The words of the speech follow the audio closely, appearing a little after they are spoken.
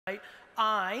right?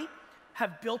 I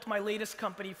have built my latest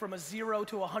company from a $0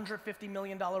 to $150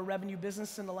 million revenue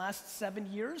business in the last 7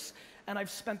 years, and I've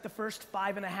spent the first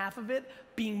 5.5 of it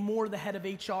being more the head of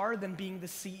HR than being the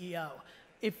CEO.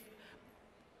 If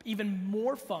even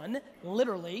more fun,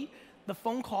 literally, the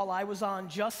phone call I was on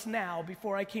just now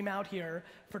before I came out here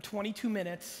for 22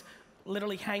 minutes,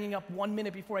 literally hanging up 1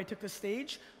 minute before I took the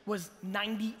stage, was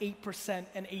 98%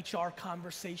 an HR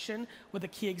conversation with a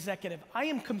key executive. I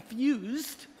am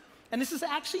confused, and this is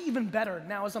actually even better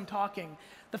now as I'm talking.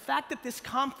 The fact that this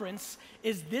conference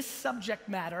is this subject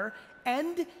matter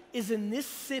and is in this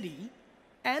city,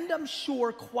 and I'm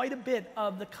sure quite a bit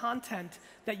of the content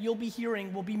that you'll be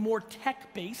hearing will be more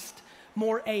tech-based,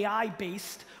 more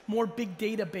AI-based, more big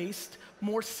data-based,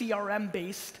 more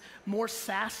CRM-based, more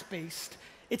SaaS-based.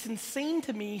 It's insane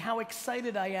to me how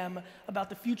excited I am about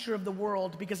the future of the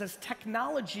world, because as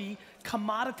technology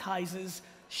commoditizes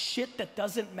shit that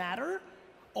doesn't matter,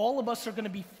 all of us are gonna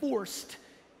be forced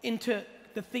into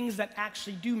the things that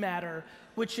actually do matter,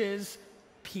 which is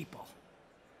people.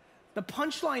 The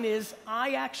punchline is,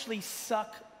 I actually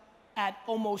suck at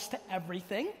almost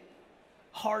everything,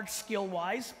 hard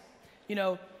skill-wise. You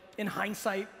know, in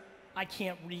hindsight, I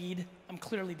can't read. I'm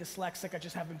clearly dyslexic. I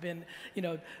just haven't been,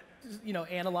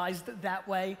 analyzed that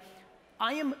way.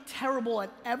 I am terrible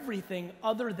at everything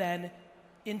other than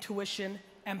intuition,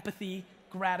 empathy,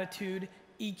 gratitude,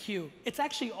 EQ. It's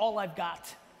actually all I've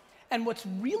got. And what's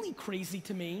really crazy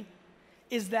to me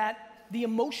is that the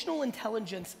emotional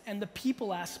intelligence and the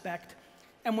people aspect,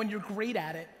 and when you're great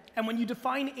at it, and when you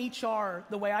define HR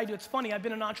the way I do, it's funny, I've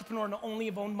been an entrepreneur and only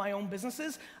have owned my own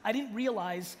businesses. I didn't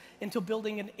realize until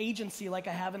building an agency like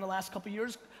I have in the last couple of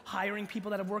years, hiring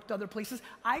people that have worked other places,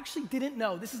 I actually didn't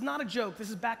know. This is not a joke. This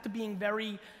is back to being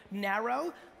very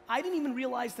narrow. I didn't even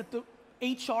realize that the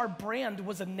HR brand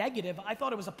was a negative. I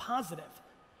thought it was a positive.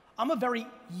 I'm a very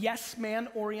yes-man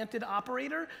oriented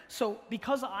operator, so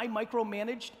because I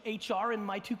micromanaged HR in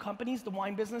my 2 companies, the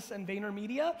wine business and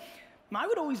Vaynermedia, I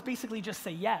would always basically just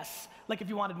say yes. Like if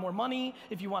you wanted more money,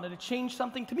 if you wanted to change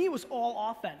something, to me it was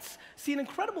all offense. See, an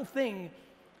incredible thing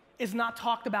is not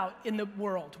talked about in the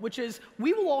world, which is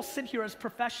we will all sit here as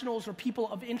professionals or people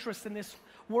of interest in this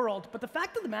world, but the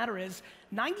fact of the matter is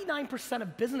 99%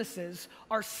 of businesses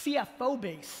are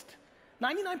CFO-based.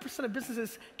 99% of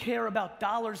businesses care about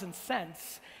dollars and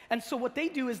cents. And so what they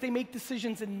do is they make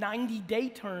decisions in 90-day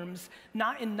terms,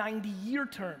 not in 90-year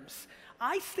terms.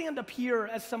 I stand up here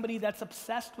as somebody that's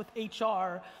obsessed with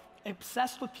HR,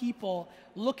 obsessed with people,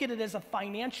 look at it as a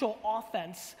financial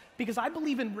offense, because I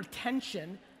believe in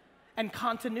retention and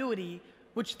continuity,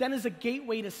 which then is a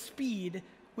gateway to speed,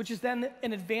 which is then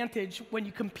an advantage when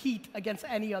you compete against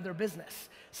any other business.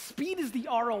 Speed is the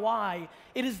ROI.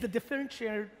 It is the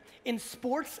differentiator in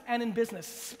sports and in business.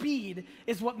 Speed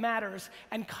is what matters,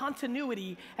 and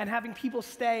continuity and having people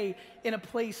stay in a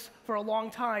place for a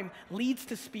long time leads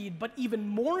to speed. But even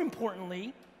more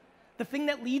importantly, the thing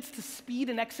that leads to speed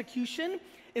and execution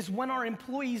is when our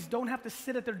employees don't have to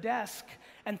sit at their desk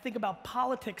and think about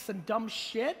politics and dumb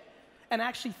shit and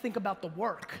actually think about the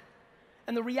work.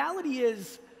 And the reality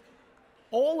is,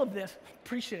 all of this,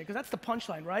 appreciate it, because that's the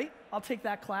punchline, right? I'll take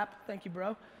that clap. Thank you,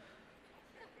 bro.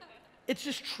 It's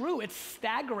just true. It's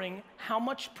staggering how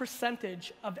much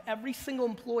percentage of every single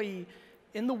employee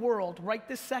in the world right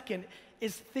this second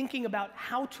is thinking about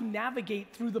how to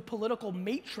navigate through the political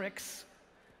matrix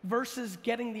versus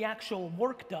getting the actual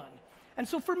work done. And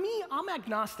so for me, I'm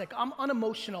agnostic. I'm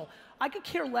unemotional. I could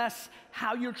care less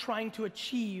how you're trying to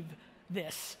achieve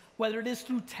this, whether it is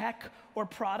through tech or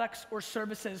products or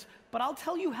services, but I'll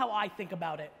tell you how I think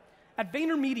about it. At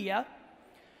Vaynermedia,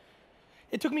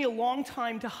 it took me a long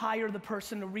time to hire the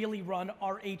person to really run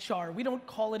our HR. We don't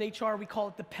call it HR, we call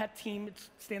it the PET team. It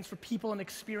stands for People and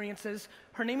Experiences.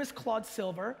 Her name is Claude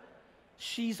Silver.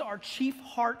 She's our Chief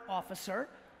Heart Officer.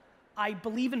 I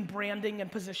believe in branding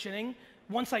and positioning.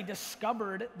 Once I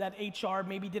discovered that HR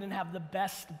maybe didn't have the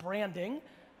best branding,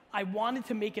 I wanted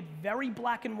to make it very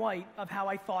black and white of how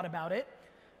I thought about it.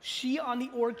 She, on the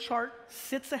org chart,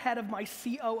 sits ahead of my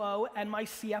COO and my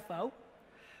CFO.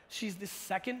 She's the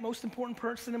second most important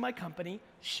person in my company.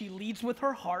 She leads with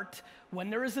her heart. When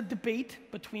there is a debate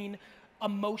between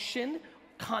emotion,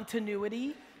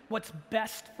 continuity, what's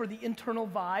best for the internal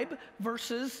vibe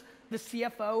versus the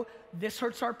CFO, this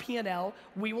hurts our P&L,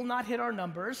 we will not hit our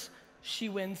numbers, she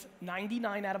wins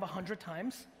 99 out of 100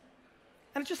 times.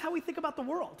 And it's just how we think about the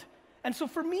world. And so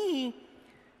for me,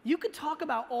 you could talk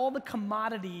about all the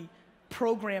commodity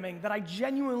programming that I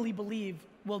genuinely believe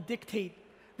will dictate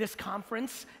this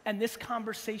conference and this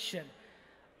conversation.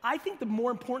 I think the more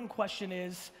important question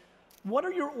is, What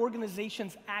are your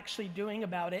organizations actually doing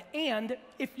about it? And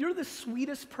if you're the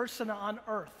sweetest person on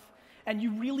earth and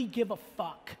you really give a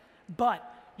fuck,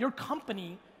 but your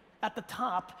company at the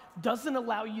top doesn't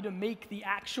allow you to make the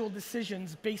actual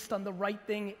decisions based on the right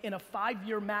thing in a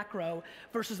 5-year macro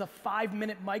versus a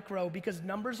 5-minute micro because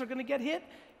numbers are gonna get hit,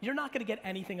 you're not gonna get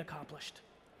anything accomplished.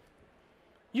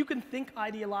 You can think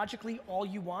ideologically all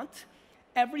you want.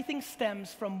 Everything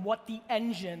stems from what the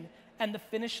engine and the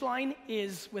finish line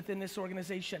is within this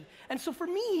organization. And so for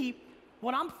me,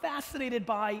 what I'm fascinated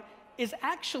by is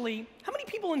actually, how many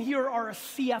people in here are a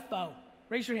CFO?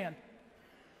 Raise your hand.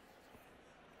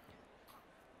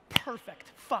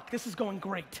 Perfect. Fuck, this is going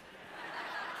great.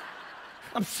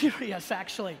 I'm serious,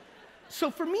 actually.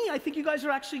 So for me, I think you guys are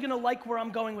actually gonna like where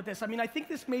I'm going with this. I mean, I think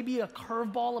this may be a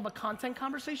curveball of a content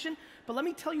conversation, but let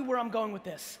me tell you where I'm going with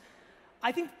this.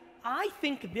 I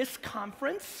think this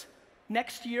conference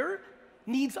next year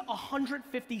needs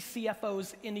 150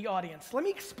 CFOs in the audience. Let me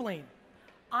explain.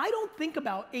 I don't think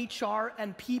about HR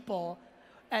and people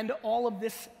and all of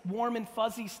this warm and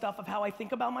fuzzy stuff of how I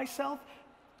think about myself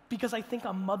because I think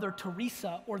I'm Mother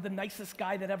Teresa or the nicest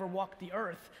guy that ever walked the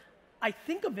earth. I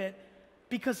think of it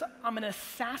because I'm an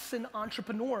assassin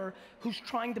entrepreneur who's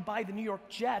trying to buy the New York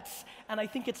Jets, and I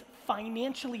think it's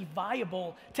financially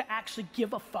viable to actually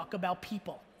give a fuck about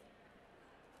people.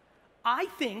 I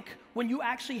think when you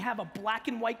actually have a black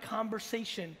and white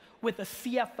conversation with a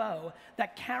CFO,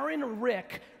 that Karen or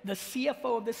Rick, the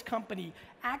CFO of this company,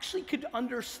 actually could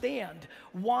understand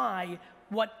why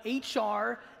what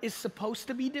HR is supposed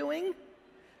to be doing,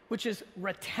 which is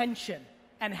retention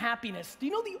and happiness. Do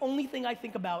you know the only thing I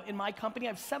think about in my company? I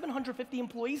have 750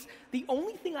 employees. The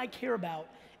only thing I care about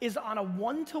is on a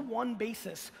one-to-one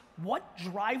basis, what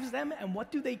drives them and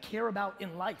what do they care about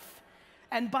in life?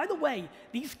 And by the way,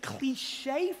 these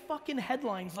cliche fucking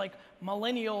headlines like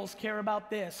millennials care about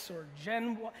this or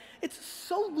Gen Y, it's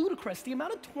so ludicrous. The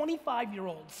amount of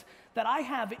 25-year-olds that I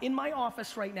have in my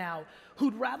office right now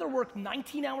who'd rather work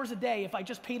 19 hours a day if I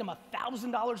just paid them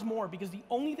 $1,000 more because the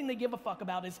only thing they give a fuck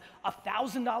about is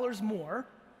 $1,000 more,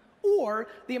 or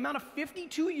the amount of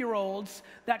 52-year-olds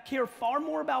that care far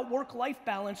more about work-life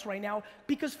balance right now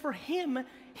because for him,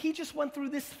 he just went through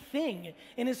this thing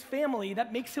in his family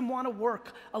that makes him want to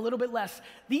work a little bit less.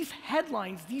 These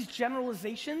headlines, these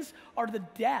generalizations are the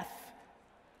death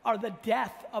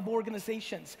of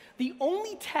organizations. The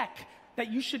only tech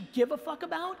that you should give a fuck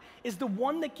about is the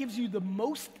one that gives you the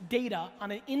most data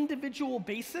on an individual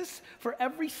basis for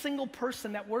every single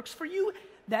person that works for you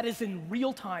that is in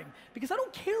real time. Because I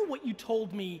don't care what you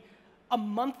told me a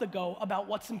month ago about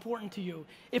what's important to you.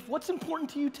 If what's important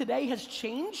to you today has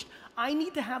changed, I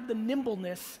need to have the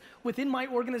nimbleness within my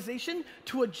organization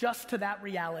to adjust to that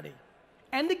reality.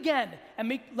 And again,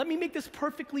 let me make this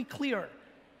perfectly clear,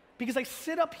 because I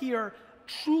sit up here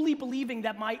truly believing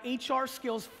that my HR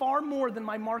skills, far more than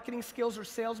my marketing skills or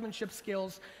salesmanship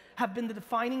skills, have been the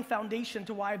defining foundation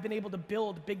to why I've been able to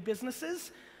build big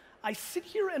businesses. I sit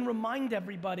here and remind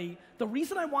everybody, the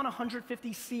reason I want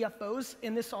 150 CFOs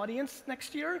in this audience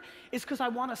next year is because I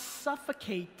want to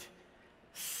suffocate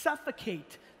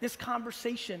this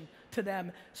conversation to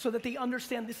them so that they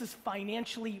understand this is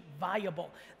financially viable.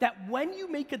 That when you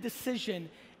make a decision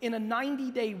in a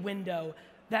 90-day window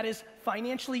that is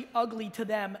financially ugly to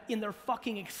them in their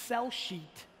fucking Excel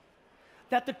sheet,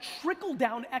 that the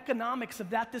trickle-down economics of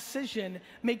that decision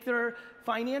make their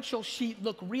financial sheet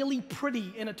look really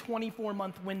pretty in a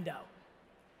 24-month window.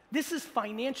 This is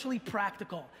financially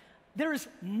practical. There is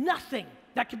nothing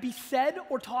that can be said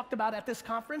or talked about at this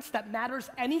conference that matters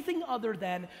anything other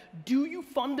than, do you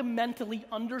fundamentally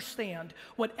understand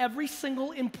what every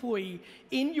single employee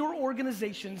in your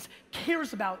organizations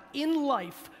cares about in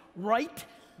life right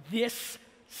this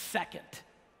second?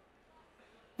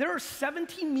 There are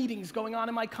 17 meetings going on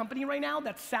in my company right now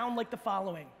that sound like the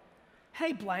following.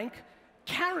 Hey, blank,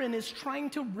 Karen is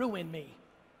trying to ruin me.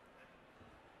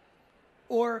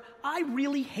 Or, I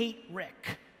really hate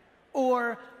Rick.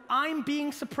 Or, I'm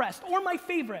being suppressed. Or my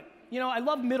favorite, I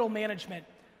love middle management.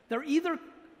 They're either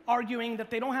arguing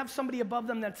that they don't have somebody above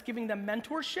them that's giving them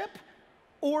mentorship,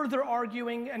 or they're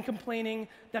arguing and complaining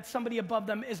that somebody above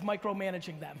them is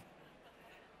micromanaging them.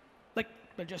 Like,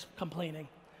 they're just complaining.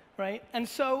 Right? And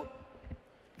so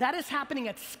that is happening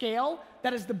at scale.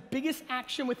 That is the biggest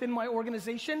action within my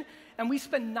organization. And we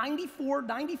spend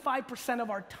 95% of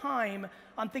our time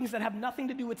on things that have nothing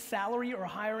to do with salary or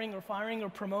hiring or firing or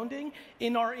promoting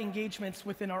in our engagements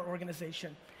within our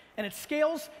organization. And it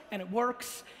scales and it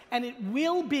works and it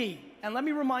will be. And let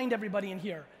me remind everybody in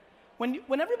here,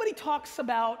 when everybody talks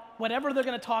about whatever they're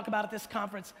going to talk about at this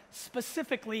conference,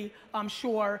 specifically, I'm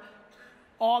sure,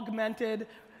 augmented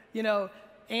you know,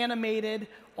 animated,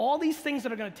 all these things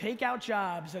that are gonna take out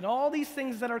jobs and all these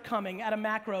things that are coming at a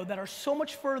macro that are so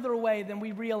much further away than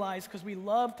we realize because we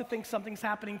love to think something's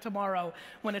happening tomorrow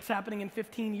when it's happening in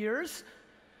 15 years.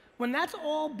 When that's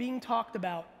all being talked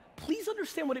about, please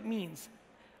understand what it means.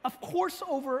 Of course,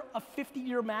 over a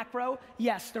 50-year macro,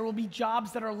 yes, there will be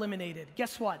jobs that are eliminated.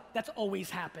 Guess what? That's always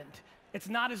happened. It's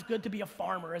not as good to be a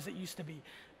farmer as it used to be.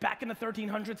 Back in the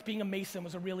 1300s, being a mason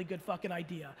was a really good fucking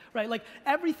idea, right? Like,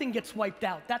 everything gets wiped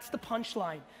out. That's the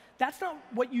punchline. That's not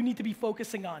what you need to be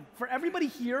focusing on. For everybody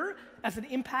here, as an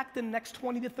impact in the next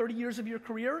 20 to 30 years of your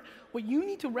career, what you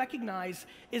need to recognize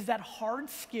is that hard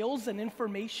skills and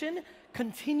information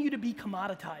continue to be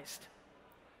commoditized.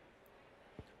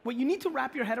 What you need to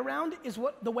wrap your head around is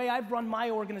the way I've run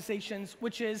my organizations,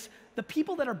 which is the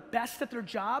people that are best at their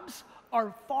jobs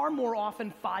are far more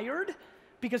often fired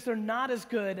because they're not as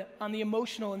good on the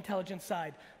emotional intelligence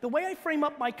side. The way I frame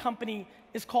up my company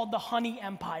is called the honey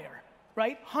empire,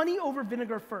 right? Honey over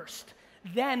vinegar first,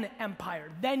 then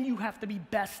empire. Then you have to be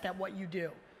best at what you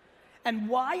do. And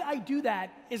why I do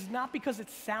that is not because it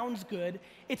sounds good,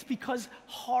 it's because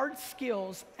hard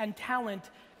skills and talent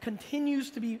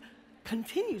continues,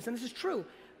 and this is true,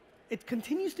 it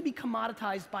continues to be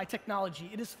commoditized by technology.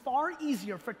 It is far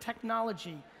easier for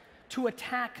technology to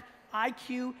attack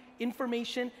IQ,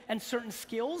 information, and certain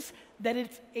skills than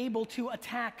it's able to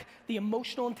attack the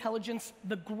emotional intelligence,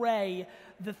 the gray,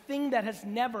 the thing that has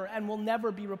never and will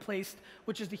never be replaced,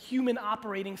 which is the human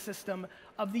operating system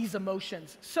of these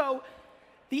emotions. So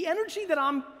the energy that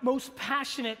I'm most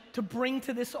passionate to bring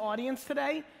to this audience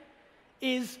today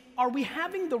is, are we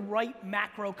having the right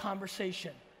macro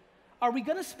conversation? Are we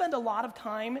gonna spend a lot of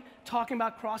time talking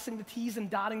about crossing the T's and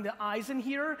dotting the I's in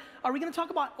here? Are we gonna talk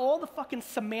about all the fucking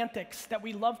semantics that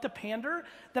we love to pander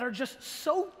that are just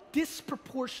so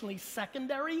disproportionately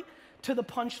secondary to the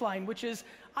punchline, which is,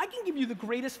 I can give you the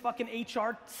greatest fucking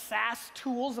HR SaaS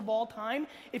tools of all time.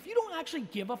 If you don't actually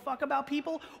give a fuck about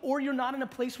people, or you're not in a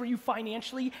place where you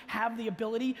financially have the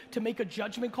ability to make a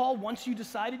judgment call once you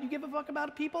decided you give a fuck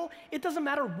about people, it doesn't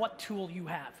matter what tool you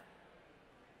have.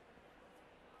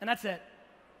 And that's it.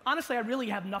 Honestly, I really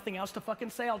have nothing else to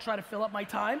fucking say. I'll try to fill up my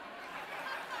time.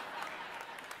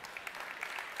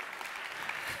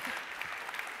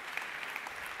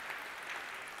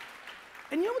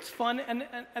 And you know what's fun,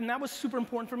 and that was super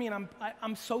important for me, and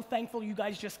I'm so thankful you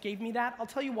guys just gave me that. I'll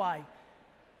tell you why.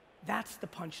 That's the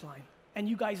punchline, and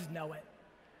you guys know it,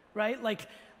 right? Like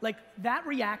that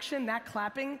reaction, that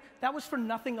clapping, that was for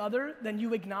nothing other than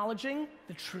you acknowledging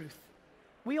the truth.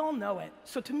 We all know it.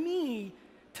 So to me,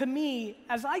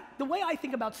 the way I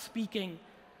think about speaking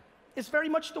is very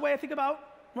much the way I think about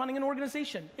running an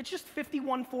organization. It's just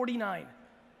 51-49.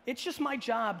 It's just my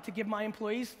job to give my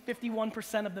employees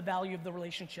 51% of the value of the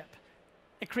relationship.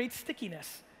 It creates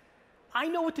stickiness. I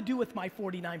know what to do with my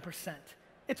 49%.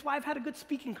 It's why I've had a good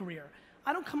speaking career.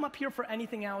 I don't come up here for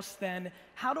anything else than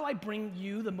how do I bring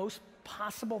you the most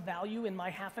possible value in my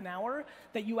half an hour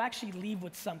that you actually leave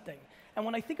with something. And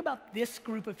when I think about this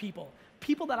group of people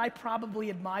that I probably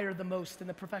admire the most in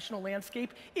the professional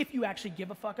landscape, if you actually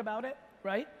give a fuck about it,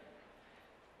 right?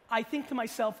 I think to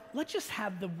myself, let's just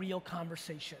have the real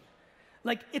conversation.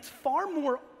 Like, it's far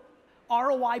more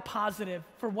ROI positive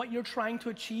for what you're trying to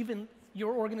achieve in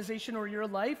your organization or your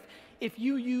life if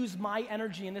you use my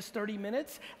energy in this 30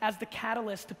 minutes as the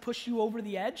catalyst to push you over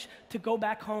the edge to go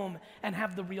back home and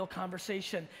have the real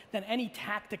conversation than any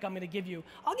tactic I'm gonna give you.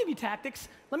 I'll give you tactics.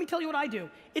 Let me tell you what I do.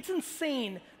 It's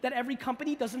insane that every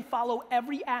company doesn't follow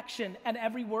every action and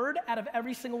every word out of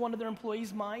every single one of their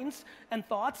employees' minds and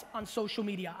thoughts on social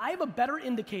media. I have a better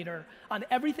indicator on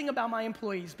everything about my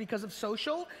employees because of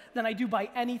social than I do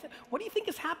by anything. What do you think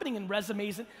is happening in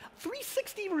resumes?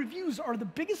 360 reviews are the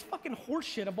biggest fucking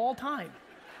horseshit of all time.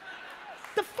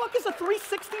 The fuck is a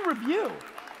 360 review?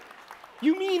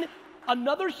 You mean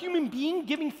another human being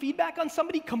giving feedback on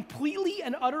somebody completely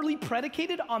and utterly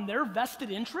predicated on their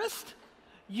vested interest?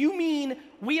 You mean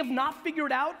we have not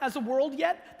figured out as a world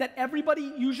yet that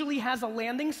everybody usually has a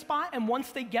landing spot, and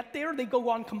once they get there, they go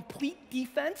on complete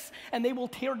defense and they will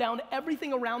tear down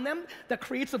everything around them that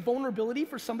creates a vulnerability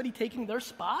for somebody taking their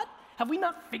spot? Have we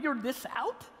not figured this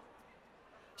out?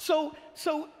 So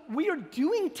we are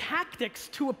doing tactics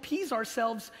to appease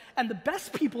ourselves, and the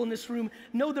best people in this room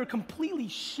know they're completely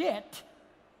shit.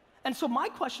 And so my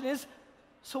question is,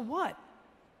 so what?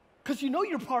 Because you know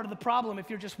you're part of the problem if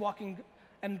you're just walking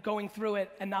and going through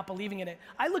it and not believing in it.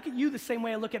 I look at you the same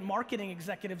way I look at marketing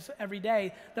executives every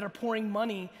day that are pouring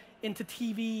money into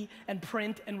TV and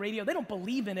print and radio. They don't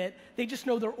believe in it. They just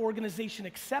know their organization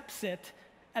accepts it,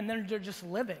 and then they're just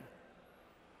living.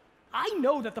 I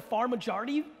know that the far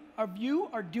majority you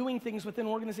are doing things within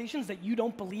organizations that you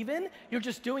don't believe in, you're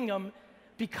just doing them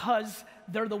because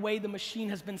they're the way the machine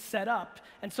has been set up.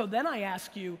 And so then I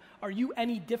ask you, are you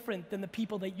any different than the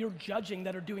people that you're judging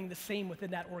that are doing the same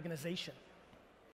within that organization?